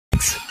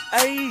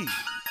Hey,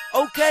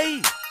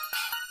 okay.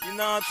 You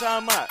know what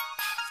I'm talking about?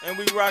 And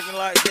we rocking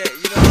like that.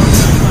 You know what I'm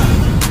talking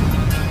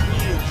about?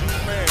 Real G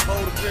man,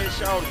 Boulder Crest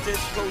Shawty,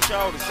 Texaco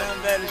Shawty, Sun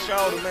Valley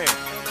Shawty, man.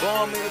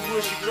 Born me the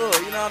Bushy Club.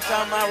 You know what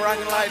I'm talking about?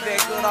 Rocking like that.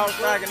 Cut off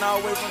striking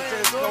all the way from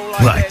Texaco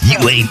like What, that. you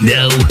ain't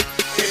know?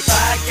 If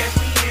I get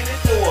me in it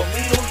for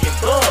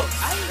 $1,000,000,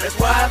 that's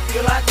why I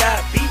feel I got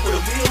beat with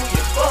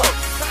 $1,000,000.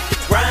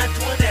 Grind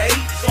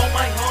 28s on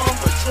my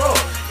Hummer truck.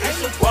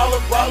 It's a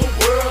guala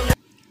world.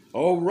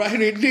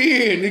 Alrighty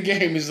then, the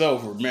game is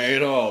over,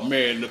 man. Oh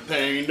man, the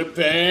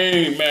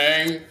pain,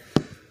 man.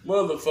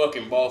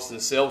 Motherfucking Boston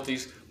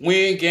Celtics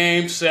win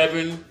game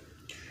 7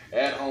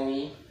 at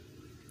home.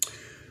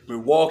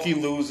 Milwaukee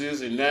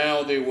loses, and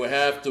now they will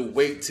have to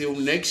wait till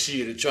next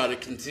year to try to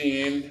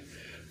contend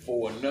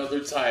for another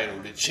title.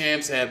 The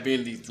champs have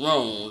been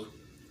dethroned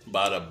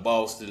by the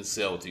Boston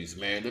Celtics,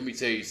 man. Let me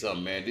tell you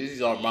something, man.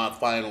 These are my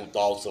final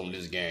thoughts on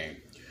this game.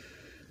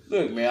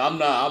 Look,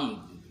 man,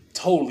 I'm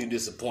totally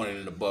disappointed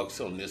in the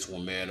Bucks on this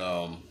one,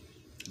 man.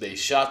 They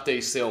shot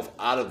themselves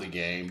out of the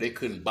game. They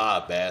couldn't buy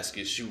a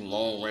basket, shoot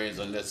long range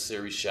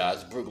unnecessary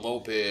shots. Brook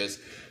Lopez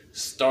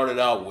started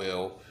out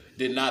well,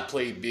 did not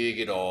play big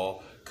at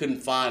all.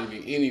 Couldn't find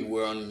me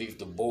anywhere underneath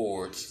the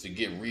boards to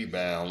get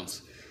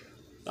rebounds.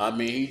 I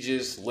mean, he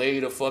just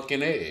laid a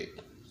fucking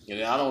egg.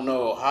 And I don't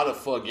know how the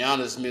fuck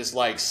Giannis missed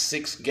like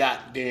 6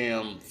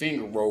 goddamn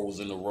finger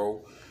rolls in a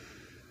row.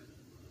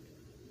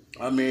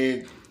 I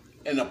mean,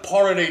 and a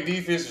part of their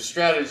defensive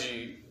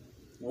strategy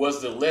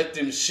was to let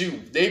them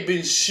shoot. They've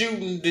been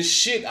shooting the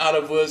shit out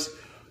of us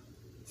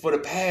for the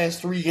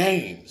past 3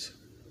 games.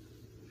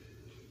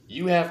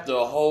 You have to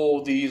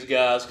hold these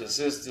guys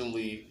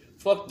consistently.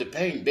 Fuck the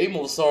paint. They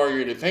more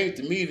sorrier to paint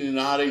to me than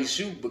how they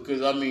shoot,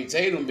 because, I mean,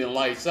 Tatum been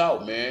lights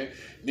out, man.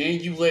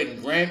 Then you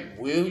letting Grant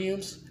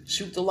Williams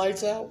shoot the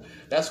lights out?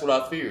 That's what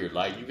I feared.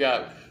 Like, you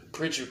got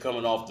Pritchard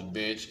coming off the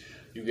bench.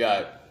 You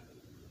got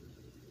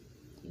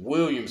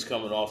Williams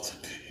coming off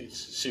the bench.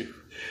 Shoot.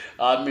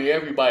 I mean,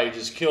 everybody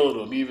just killed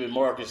him. Even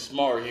Marcus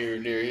Smart here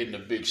and there hitting a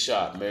big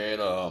shot, man.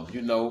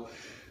 You know,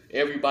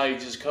 everybody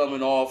just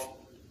coming off,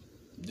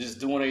 just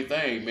doing their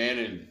thing, man.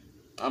 And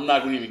I'm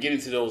not going to even get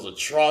into those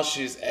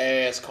atrocious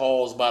ass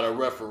calls by the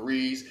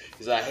referees,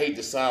 because I hate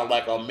to sound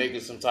like I'm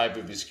making some type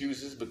of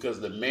excuses,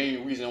 because the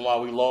main reason why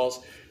we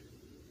lost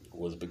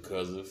was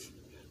because of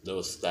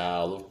the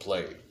style of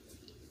play.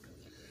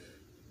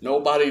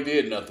 Nobody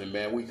did nothing,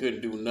 man. We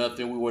couldn't do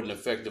nothing. We wasn't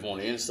effective on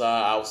the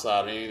inside,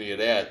 outside, or any of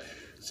that.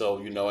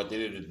 So, you know, at the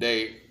end of the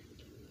day,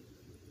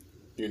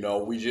 you know,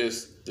 we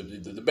just,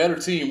 the better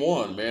team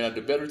won, man.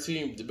 The better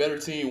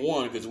team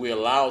won because we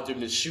allowed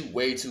them to shoot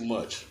way too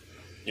much.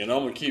 You know,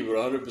 I'm going to keep it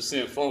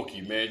 100%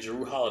 funky, man.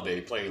 Jrue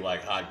Holiday played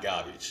like hot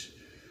garbage.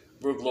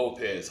 Brook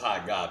Lopez,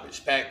 hot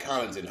garbage. Pat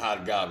Connaughton,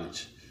 hot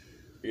garbage.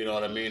 You know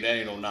what I mean? That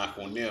ain't no knock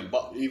on them.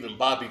 But even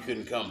Bobby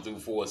couldn't come through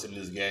for us in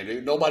this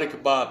game. Nobody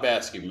could buy a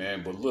basket,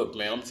 man. But look,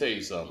 man, I'm going to tell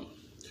you something.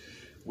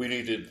 We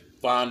need to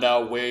find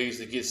out ways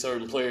to get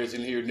certain players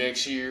in here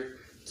next year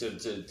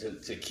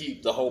to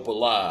keep the hope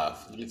alive.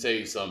 Let me tell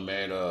you something,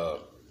 man.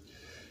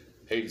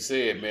 Hate to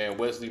say it, man.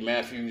 Wesley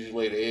Matthews, you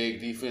laid an egg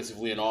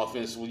defensively and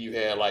offensively. You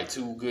had like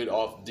 2 good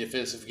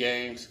defensive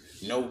games.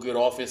 No good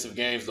offensive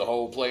games the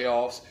whole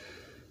playoffs.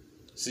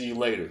 See you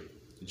later.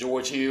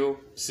 George Hill,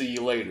 see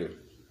you later.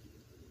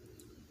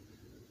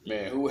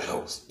 Man, who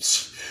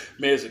else?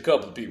 Man, there's a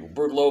couple of people.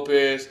 Brook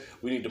Lopez,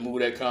 we need to move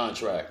that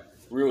contract.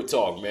 Real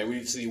talk, man. We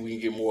need to see if we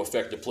can get more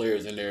effective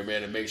players in there,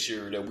 man, and make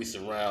sure that we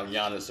surround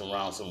Giannis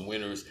around some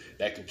winners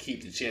that can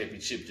keep the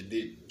championship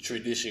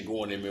tradition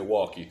going in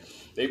Milwaukee.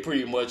 They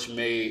pretty much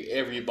made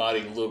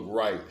everybody look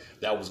right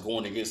that was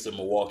going against the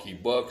Milwaukee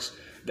Bucks.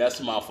 That's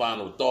my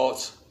final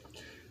thoughts.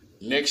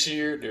 Next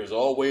year, there's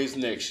always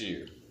next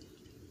year.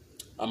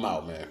 I'm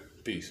out, man.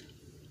 Peace.